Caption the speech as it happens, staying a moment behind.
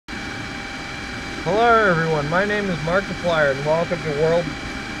Hello everyone, my name is Markiplier and welcome to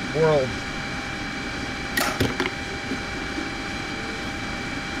World.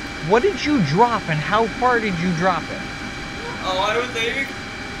 What did you drop and how far did you drop it? Oh, I was aiming.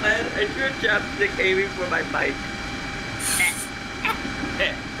 I threw a chapstick aiming for my mic.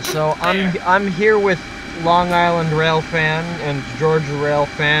 So I'm here with Long Island Rail fan and Georgia Rail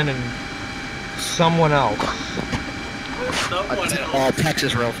fan and someone else. Someone else.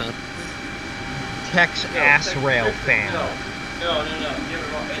 Texas Rail fan. Texas Rail fan. No. Get it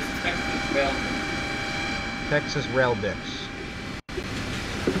wrong. It's Texas Rail. Texas Rail Dicks.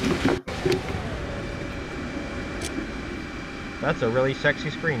 That's a really sexy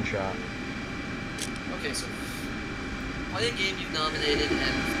screenshot. Okay, so play a game you've nominated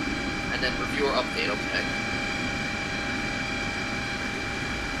and then review or update, okay?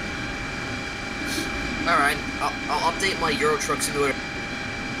 Alright, I'll update my Euro Truck Simulator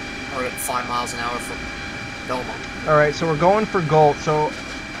at 5 miles an hour from Belmont. Alright, so we're going for gold. So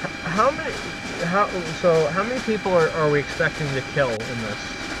how many people are we expecting to kill in this?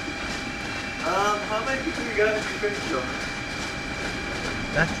 How many people you got in your finish line?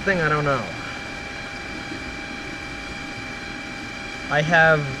 That's the thing I don't know.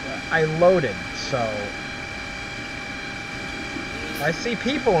 I loaded, so I see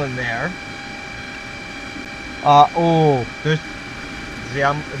people in there. Oh,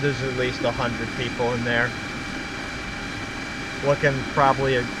 there's at least 100 people in there. Looking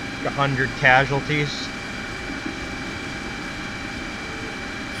probably 100 casualties.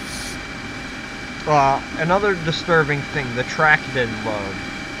 Another disturbing thing, the track didn't load.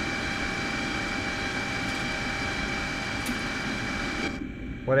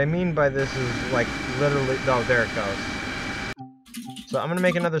 What I mean by this is, like, literally... Oh, there it goes. So I'm gonna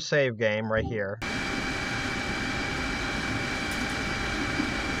make another save game right here.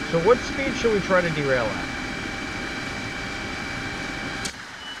 So what speed should we try to derail at?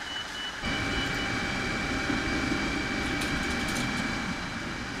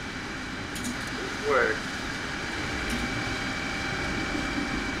 Word.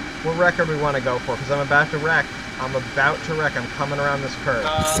 What record we want to go for? Because I'm about to wreck. I'm coming around this curve.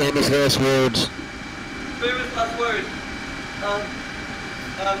 Famous last words. Famous last words.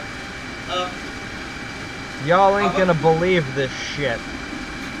 Y'all ain't gonna believe this shit.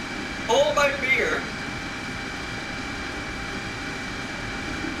 Hold my beer.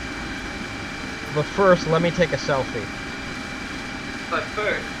 But first, let me take a selfie. But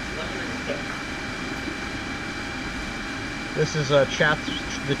first, let me This is the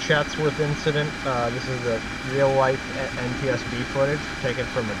Chatsworth incident. This is the real-life NTSB footage taken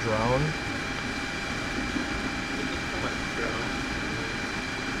from a drone.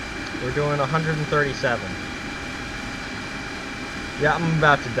 We're doing 137. Yeah, I'm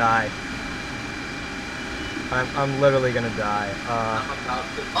about to die. I'm literally gonna die.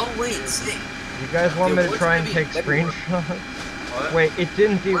 Oh wait, see. You guys want me to try and take screenshots? What? Wait, it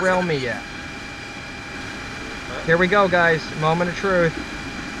didn't derail me yet. Here we go, guys. Moment of truth.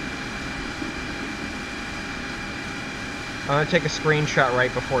 I'm gonna take a screenshot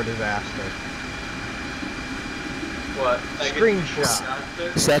right before disaster. What? Screenshot.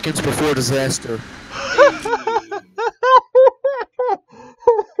 Seconds before disaster.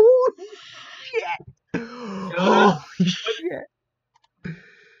 Holy shit.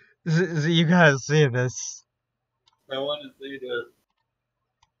 You guys see this? I want to see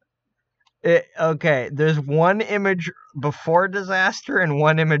this. Okay, there's one image before disaster and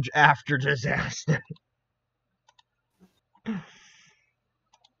one image after disaster.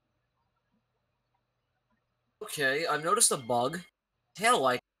 Okay, I've noticed a bug. Tail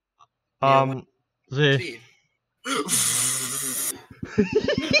light. See.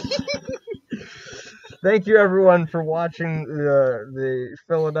 Thank you everyone for watching the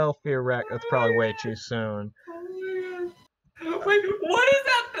Philadelphia wreck. That's probably way too soon. Wait, what is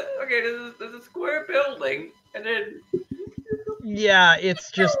that? Okay, there's a square building, and then... Yeah,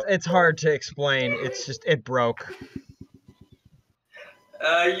 it's hard to explain. It broke.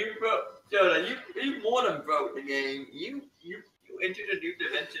 You broke... Jonah, you more than broke the game. You entered a new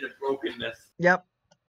dimension of brokenness. Yep.